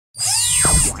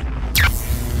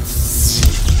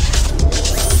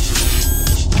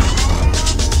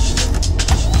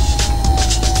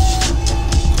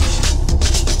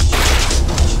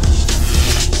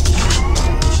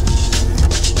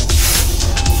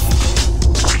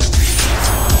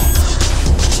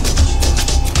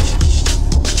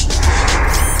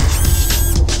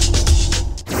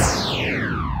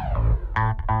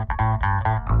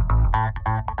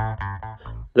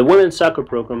The women's soccer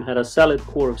program had a solid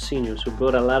core of seniors who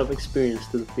brought a lot of experience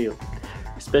to the field,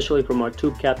 especially from our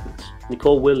two captains,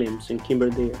 Nicole Williams and Kimber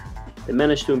Deere. They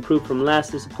managed to improve from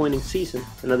last disappointing season,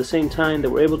 and at the same time they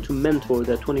were able to mentor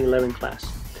that 2011 class.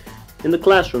 In the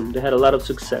classroom, they had a lot of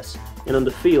success, and on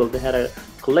the field they had a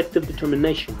collective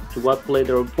determination to outplay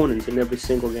their opponents in every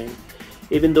single game.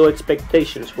 Even though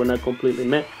expectations were not completely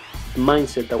met, the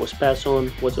mindset that was passed on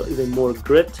was even more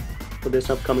grit for this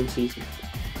upcoming season.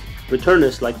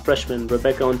 Returners like freshman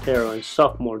Rebecca Ontero and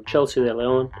sophomore Chelsea De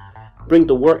Leon bring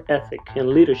the work ethic and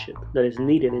leadership that is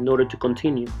needed in order to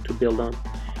continue to build on.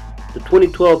 The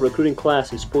 2012 recruiting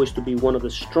class is poised to be one of the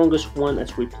strongest ones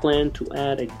as we plan to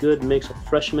add a good mix of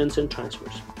freshmen and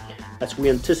transfers. As we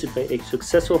anticipate a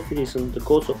successful season, the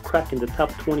goals of cracking the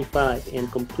top 25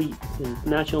 and complete in the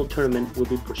national tournament will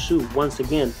be pursued once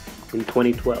again in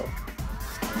 2012.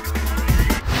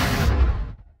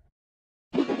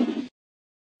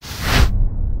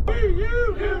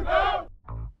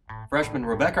 Freshman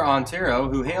Rebecca Ontero,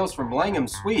 who hails from Langham,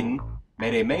 Sweden,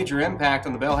 made a major impact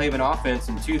on the Belhaven offense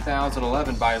in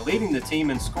 2011 by leading the team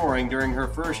in scoring during her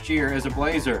first year as a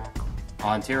Blazer.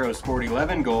 Ontero scored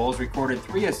 11 goals, recorded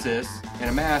 3 assists, and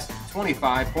amassed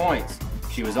 25 points.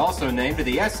 She was also named to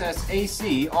the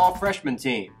SSAC All-Freshman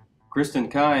team. Kristen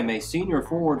Kime, a senior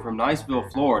forward from Niceville,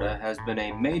 Florida, has been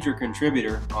a major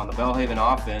contributor on the Belhaven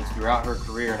offense throughout her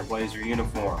career in a Blazer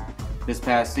uniform. This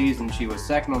past season, she was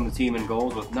second on the team in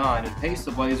goals with 9 and paced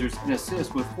the Blazers in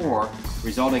assists with 4,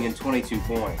 resulting in 22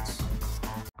 points.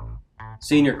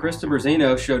 Senior Krista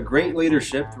Brzezino showed great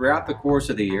leadership throughout the course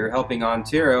of the year, helping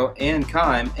Ontero and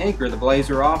Kime anchor the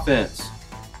Blazer offense.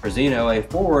 Brzezino, a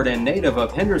forward and native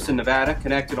of Henderson, Nevada,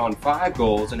 connected on 5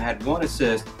 goals and had 1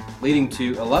 assist, leading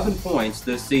to 11 points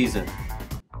this season.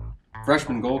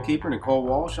 Freshman goalkeeper Nicole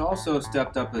Walsh also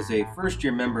stepped up as a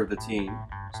first-year member of the team,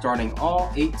 starting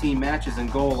all 18 matches in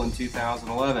goal in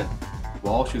 2011.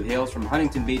 Walsh, who hails from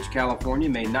Huntington Beach, California,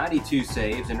 made 92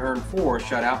 saves and earned 4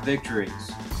 shutout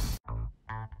victories.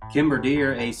 Kimber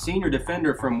Deere, a senior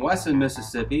defender from Wesson,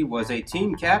 Mississippi, was a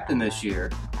team captain this year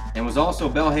and was also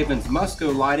Belhaven's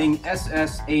Musco Lighting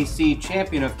SSAC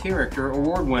Champion of Character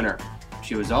Award winner.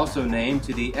 She was also named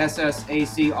to the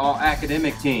SSAC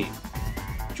All-Academic team.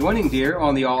 Joining Deere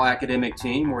on the All-Academic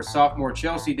team were sophomore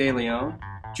Chelsea De Leon,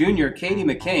 junior Katie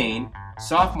McCain,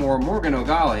 sophomore Morgan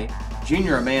O'Galley,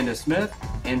 junior Amanda Smith,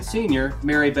 and senior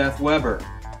Mary Beth Weber.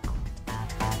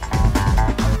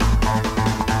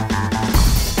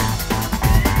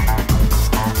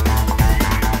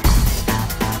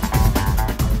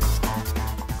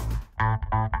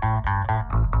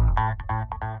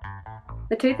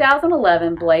 The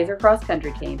 2011 Blazer cross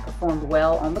country team performed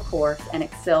well on the course and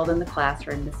excelled in the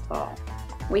classroom this fall.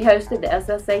 We hosted the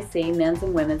SSAC men's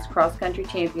and women's cross country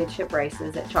championship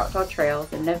races at Choctaw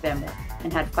Trails in November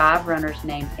and had 5 runners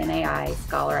named NAIA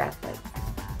Scholar Athletes.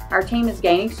 Our team is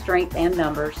gaining strength and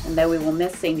numbers, and though we will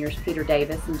miss seniors Peter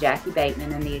Davis and Jackie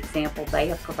Bateman and the example they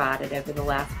have provided over the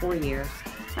last 4 years,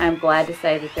 I am glad to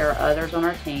say that there are others on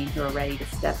our team who are ready to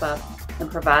step up and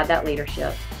provide that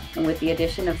leadership. And with the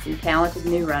addition of some talented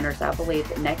new runners, I believe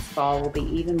that next fall will be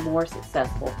even more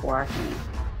successful for our team.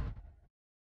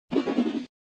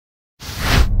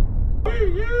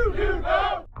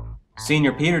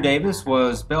 Senior Peter Davis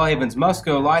was Belhaven's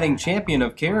Musco Lighting Champion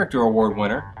of Character Award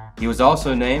winner. He was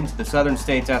also named to the Southern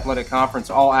States Athletic Conference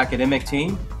All-Academic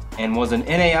team and was an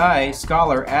NAIA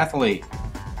Scholar Athlete.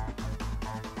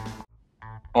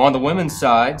 On the women's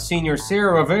side, senior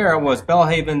Sarah Rivera was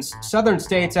Belhaven's Southern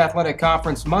States Athletic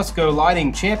Conference Musco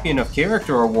Lighting Champion of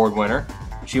Character Award winner.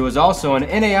 She was also an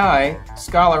NAIA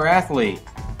Scholar Athlete.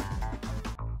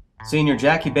 Senior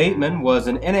Jackie Bateman was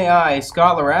an NAIA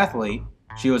Scholar Athlete.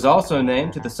 She was also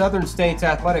named to the Southern States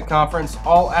Athletic Conference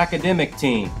All-Academic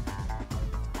team.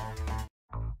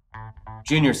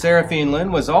 Junior Seraphine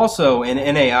Lynn was also an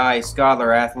NAIA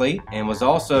Scholar Athlete and was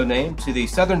also named to the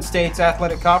Southern States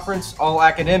Athletic Conference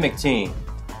All-Academic team.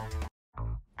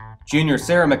 Junior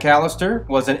Sarah McAllister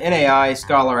was an NAIA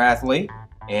Scholar Athlete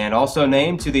and also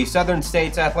named to the Southern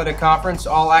States Athletic Conference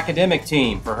All-Academic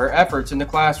team for her efforts in the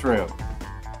classroom.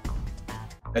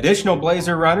 Additional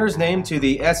Blazer runners named to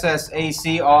the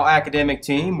SSAC All-Academic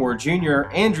team were junior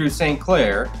Andrew St.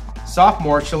 Clair,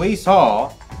 sophomore Shalise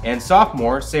Hall, and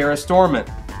sophomore Sarah Storman.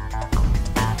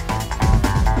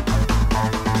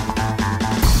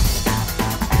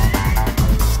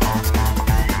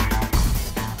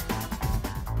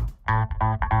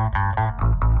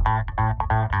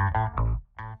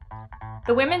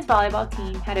 The women's volleyball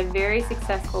team had a very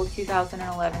successful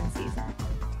 2011 season.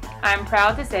 I am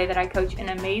proud to say that I coach an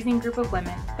amazing group of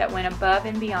women that went above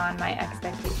and beyond my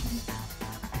expectations.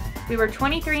 We were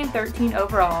 23-13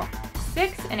 overall,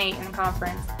 6-8 in the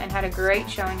conference, and had a great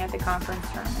showing at the conference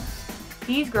tournament.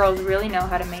 These girls really know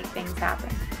how to make things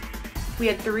happen. We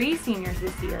had 3 seniors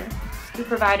this year who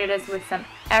provided us with some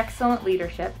excellent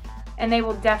leadership, and they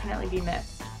will definitely be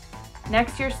missed.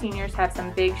 Next year's seniors have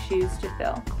some big shoes to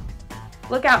fill.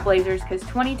 Look out, Blazers, because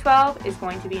 2012 is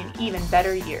going to be an even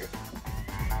better year.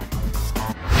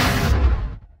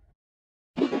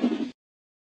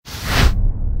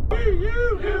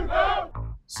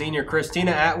 Senior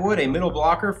Christina Atwood, a middle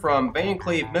blocker from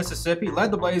Vancleave, Mississippi, led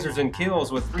the Blazers in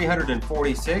kills with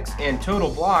 346 and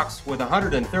total blocks with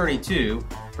 132.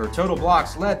 Her total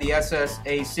blocks led the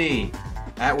SSAC.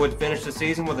 Atwood finished the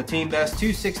season with a team-best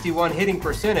 .261 hitting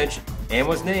percentage and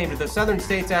was named the Southern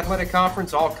States Athletic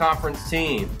Conference All-Conference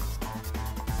Team.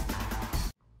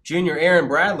 Junior Aaron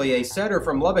Bradley, a setter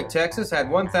from Lubbock, Texas, had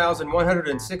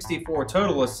 1,164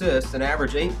 total assists and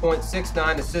averaged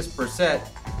 8.69 assists per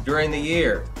set during the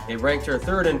year. It ranked her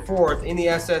 3rd and 4th in the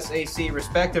SSAC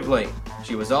respectively.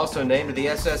 She was also named to the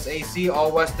SSAC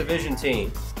All-West Division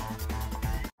team.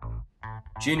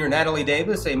 Junior Natalie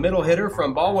Davis, a middle hitter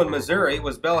from Baldwin, Missouri,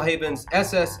 was Belhaven's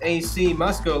SSAC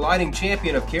Musco Lighting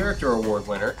Champion of Character Award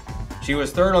winner. She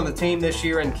was 3rd on the team this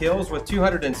year in kills with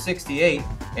 268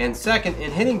 and 2nd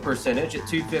in hitting percentage at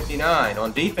 .259.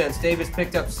 On defense, Davis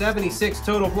picked up 76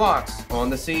 total blocks on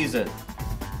the season.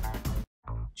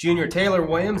 Junior Taylor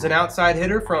Williams, an outside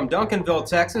hitter from Duncanville,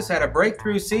 Texas, had a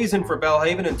breakthrough season for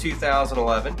Belhaven in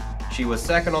 2011. She was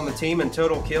 2nd on the team in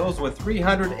total kills with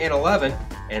 311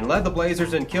 and led the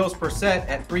Blazers in kills per set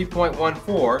at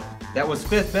 3.14. That was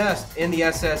 5th best in the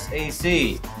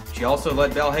SSAC. She also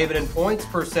led Belhaven in points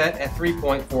per set at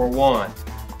 3.41.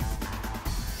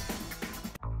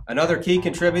 Another key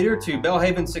contributor to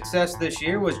Belhaven's success this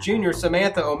year was junior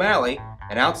Samantha O'Malley,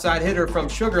 an outside hitter from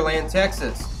Sugar Land,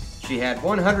 Texas. She had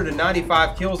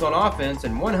 195 kills on offense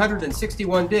and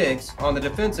 161 digs on the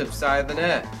defensive side of the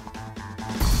net.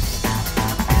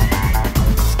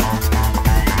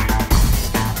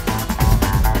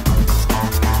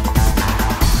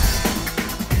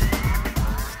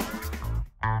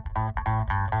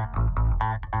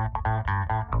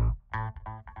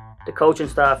 The coaching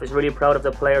staff is really proud of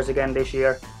the players again this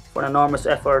year for an enormous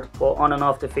effort both on and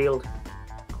off the field.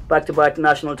 Back-to-back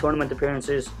national tournament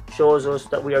appearances shows us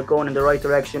that we are going in the right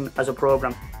direction as a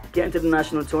program. Getting to the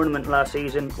national tournament last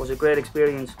season was a great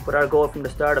experience, but our goal from the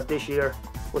start of this year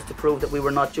was to prove that we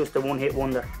were not just a one-hit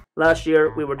wonder. Last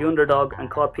year we were the underdog and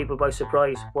caught people by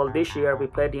surprise, while this year we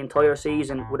played the entire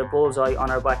season with a bullseye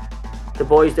on our back. The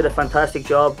boys did a fantastic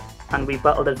job and we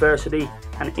battled adversity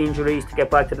and injuries to get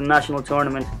back to the national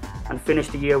tournament and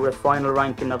finished the year with a final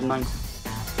ranking of 9th.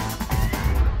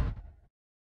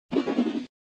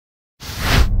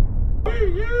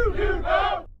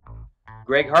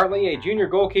 Greg Hartley, a junior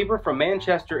goalkeeper from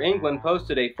Manchester, England,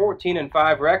 posted a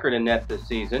 14-5 record in net this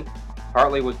season.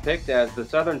 Hartley was picked as the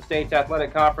Southern States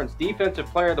Athletic Conference Defensive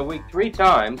Player of the Week 3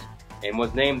 times and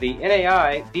was named the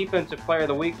NAI Defensive Player of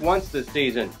the Week once this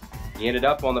season. He ended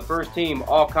up on the first team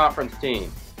All-Conference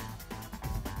team.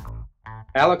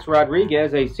 Alex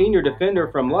Rodriguez, a senior defender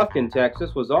from Lufkin,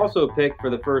 Texas, was also picked for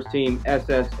the first team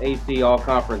SSAC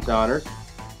All-Conference honors.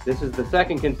 This is the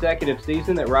 2nd consecutive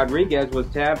season that Rodriguez was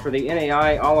tabbed for the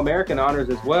NAI All-American honors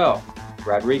as well.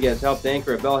 Rodriguez helped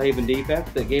anchor a Belhaven defense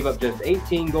that gave up just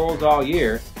 18 goals all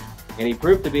year, and he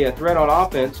proved to be a threat on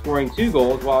offense, scoring 2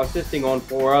 goals while assisting on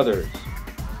 4 others.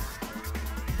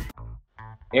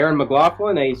 Aaron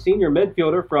McLaughlin, a senior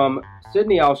midfielder from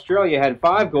Sydney, Australia, had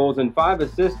 5 goals and 5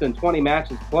 assists in 20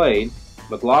 matches played.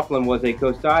 McLaughlin was a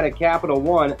COSIDA Capital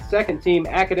One 2nd team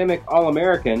academic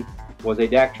All-American, was a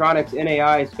Daktronics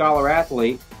NAI Scholar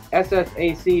Athlete,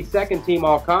 SSAC 2nd team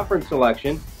All-Conference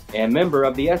selection, and member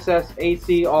of the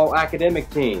SSAC All-Academic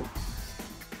team.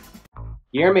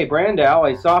 Guilherme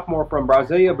Brandão, a sophomore from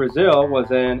Brasilia, Brazil, was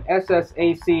an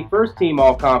SSAC 1st team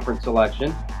All-Conference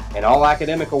selection, an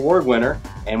All-Academic Award winner,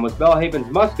 and was Belhaven's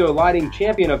Musco Lighting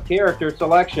Champion of Character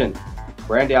selection.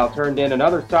 Brandão turned in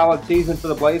another solid season for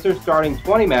the Blazers, starting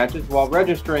 20 matches while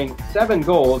registering 7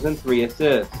 goals and 3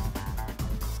 assists.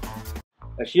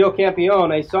 Achille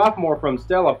Campion, a sophomore from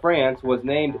Stella, France, was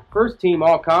named 1st team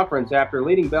All-Conference after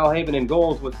leading Belhaven in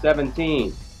goals with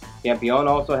 17. Campion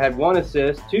also had 1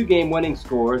 assist, 2 game-winning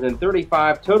scores, and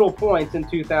 35 total points in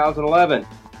 2011.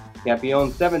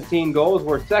 Campion's 17 goals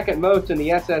were 2nd most in the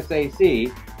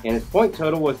SSAC, and his point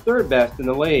total was 3rd best in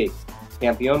the league.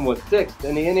 Campion was 6th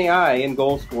in the NAI in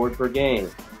goals scored per game.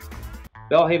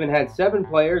 Belhaven had 7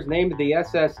 players named to the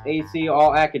SSAC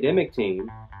All-Academic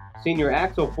team: senior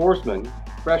Axel Forsman,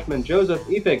 freshman Joseph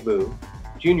Ifegbu,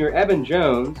 junior Evan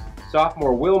Jones,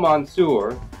 sophomore Will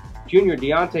Mansour, junior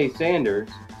Deontay Sanders,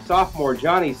 sophomore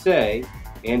Johnny Say,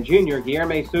 and junior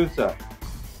Guillermo Sousa.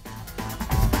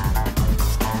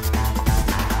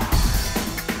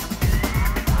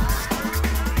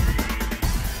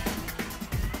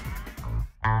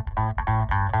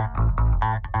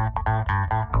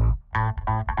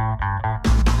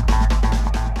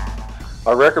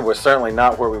 Our record was certainly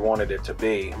not where we wanted it to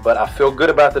be, but I feel good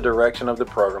about the direction of the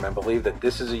program and believe that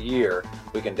this is a year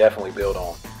we can definitely build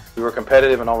on. We were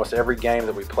competitive in almost every game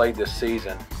that we played this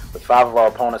season. With 5 of our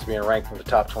opponents being ranked in the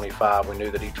top 25, we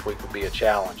knew that each week would be a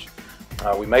challenge.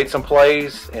 We made some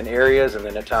plays in areas, and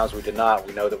then at times we did not.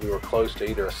 We know that we were close to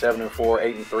either a 7-4,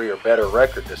 8-3, or better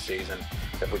record this season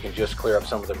if we can just clear up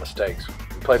some of the mistakes.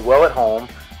 We played well at home,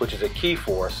 which is a key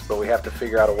for us, but we have to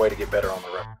figure out a way to get better on the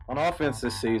road. On offense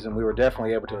this season, we were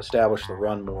definitely able to establish the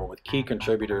run more with key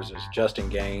contributors as Justin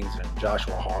Gaines and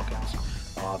Joshua Hawkins.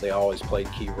 They always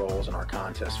played key roles in our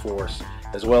contest for us,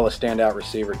 as well as standout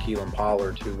receiver Keelan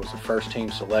Pollard, who was a first-team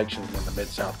selection in the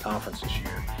Mid-South Conference this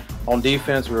year. On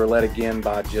defense, we were led again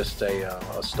by just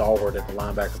a stalwart at the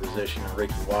linebacker position, and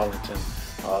Ricky Wallington,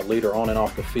 leader on and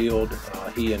off the field.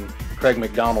 He and Craig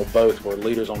McDonald both were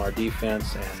leaders on our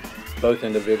defense, and both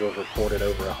individuals reported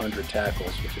over 100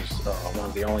 tackles, which is one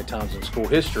of the only times in school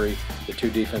history the two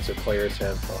defensive players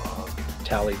have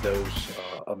tallied those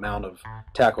amount of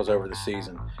tackles over the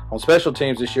season. On special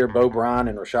teams this year, Bo Bryan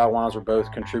and Rashad Wines were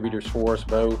both contributors for us.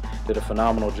 Bo did a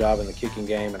phenomenal job in the kicking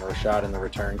game and Rashad in the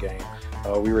return game.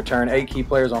 We returned 8 key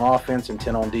players on offense and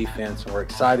 10 on defense, and we're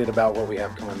excited about what we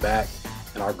have coming back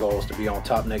and our goal is to be on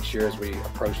top next year as we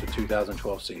approach the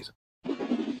 2012 season.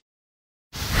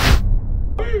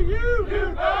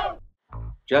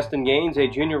 Justin Gaines, a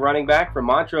junior running back from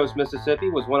Montrose, Mississippi,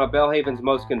 was one of Belhaven's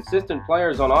most consistent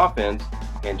players on offense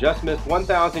and just missed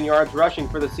 1,000 yards rushing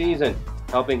for the season,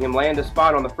 helping him land a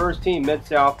spot on the first-team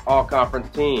Mid-South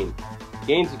All-Conference team.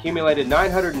 Gaines accumulated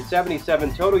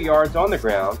 977 total yards on the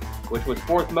ground, which was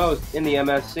 4th most in the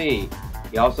MSC.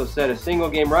 He also set a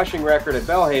single-game rushing record at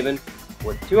Belhaven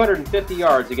with 250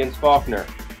 yards against Faulkner.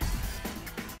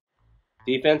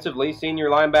 Defensively, senior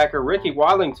linebacker Ricky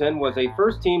Wallington was a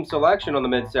first-team selection on the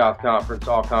Mid-South Conference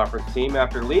All-Conference team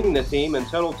after leading the team in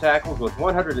total tackles with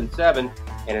 107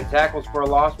 and in tackles for a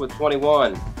loss with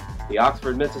 21. The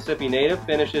Oxford, Mississippi native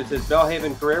finishes his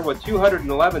Belhaven career with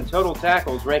 211 total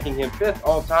tackles, ranking him 5th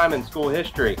all-time in school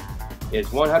history.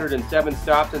 His 107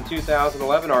 stops in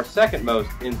 2011 are 2nd most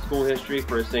in school history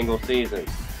for a single season.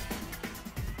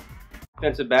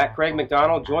 Defensive back Craig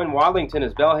McDonald joined Wallington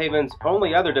as Belhaven's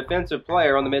only other defensive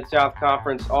player on the Mid-South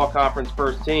Conference All-Conference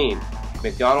first team.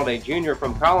 McDonald, a junior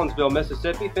from Collinsville,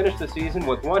 Mississippi, finished the season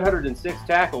with 106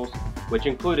 tackles, which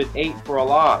included 8 for a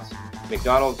loss.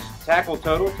 McDonald's tackle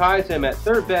total ties him at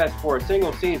 3rd best for a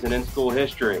single season in school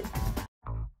history.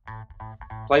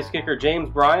 Place kicker James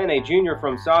Bryan, a junior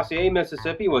from Saucier,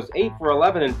 Mississippi, was 8 for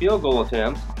 11 in field goal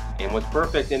attempts and was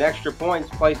perfect in extra points,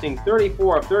 placing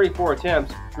 34 of 34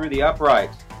 attempts through the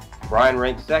uprights. Bryan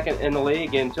ranked 2nd in the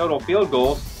league in total field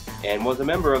goals and was a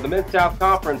member of the Mid-South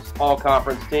Conference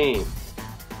All-Conference team.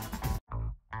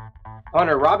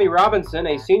 Punter Robbie Robinson,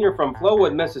 a senior from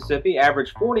Flowood, Mississippi,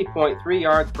 averaged 40.3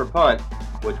 yards per punt,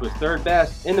 which was 3rd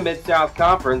best in the Mid-South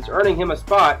Conference, earning him a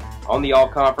spot on the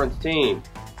All-Conference team.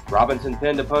 Robinson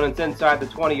pinned opponents inside the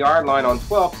 20-yard line on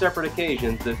 12 separate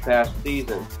occasions this past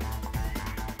season.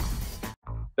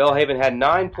 Belhaven had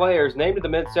 9 players named to the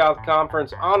Mid-South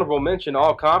Conference Honorable Mention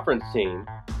All-Conference team.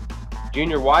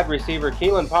 Junior wide receiver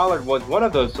Keelan Pollard was one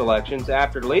of those selections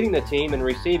after leading the team in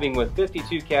receiving with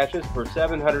 52 catches for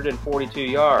 742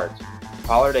 yards.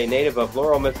 Pollard, a native of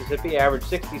Laurel, Mississippi, averaged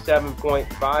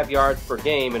 67.5 yards per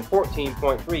game and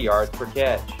 14.3 yards per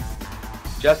catch.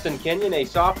 Justin Kenyon, a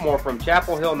sophomore from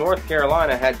Chapel Hill, North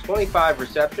Carolina, had 25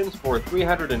 receptions for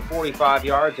 345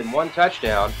 yards and 1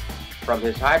 touchdown from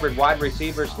his hybrid wide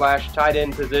receiver / tight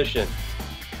end position.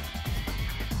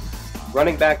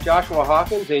 Running back Joshua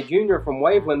Hawkins, a junior from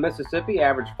Waveland, Mississippi,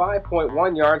 averaged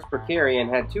 5.1 yards per carry and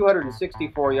had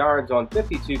 264 yards on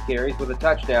 52 carries with a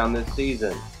touchdown this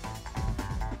season.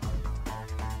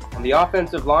 On the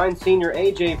offensive line, senior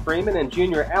A.J. Freeman and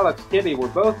junior Alex Kibbe were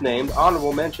both named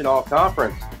Honorable Mention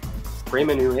All-Conference.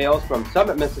 Freeman, who hails from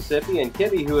Summit, Mississippi, and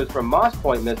Kibbe, who is from Moss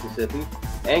Point, Mississippi,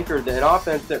 anchored an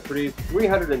offense that produced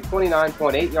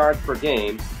 329.8 yards per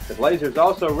game. The Blazers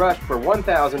also rushed for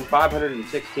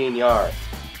 1,516 yards.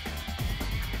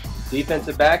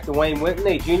 Defensive back Dwayne Winton,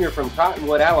 a junior from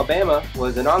Cottonwood, Alabama,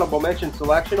 was an honorable mention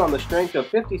selection on the strength of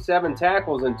 57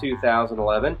 tackles in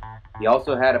 2011. He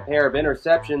also had a pair of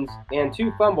interceptions and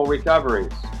 2 fumble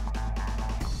recoveries.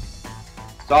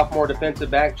 Sophomore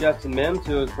defensive back Justin Mims,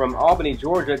 who is from Albany,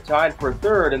 Georgia, tied for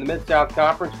third in the Mid-South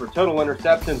Conference for total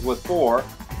interceptions with 4.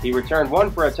 He returned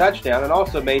 1 for a touchdown and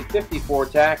also made 54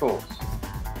 tackles.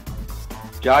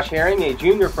 Josh Herring, a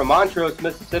junior from Montrose,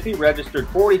 Mississippi, registered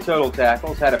 40 total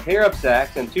tackles, had a pair of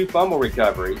sacks and 2 fumble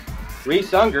recoveries.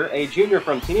 Reese Unger, a junior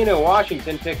from Tenino,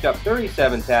 Washington, picked up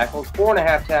 37 tackles,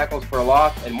 4.5 tackles for a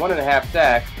loss, and 1.5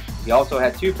 sacks. He also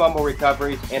had 2 fumble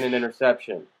recoveries and an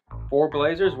interception. 4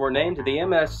 Blazers were named to the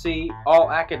MSC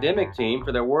All-Academic Team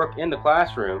for their work in the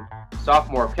classroom.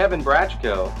 Sophomore Kevin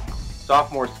Bratchko,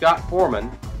 sophomore Scott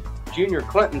Foreman, junior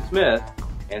Clinton Smith,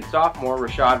 and sophomore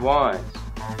Rashad Wines.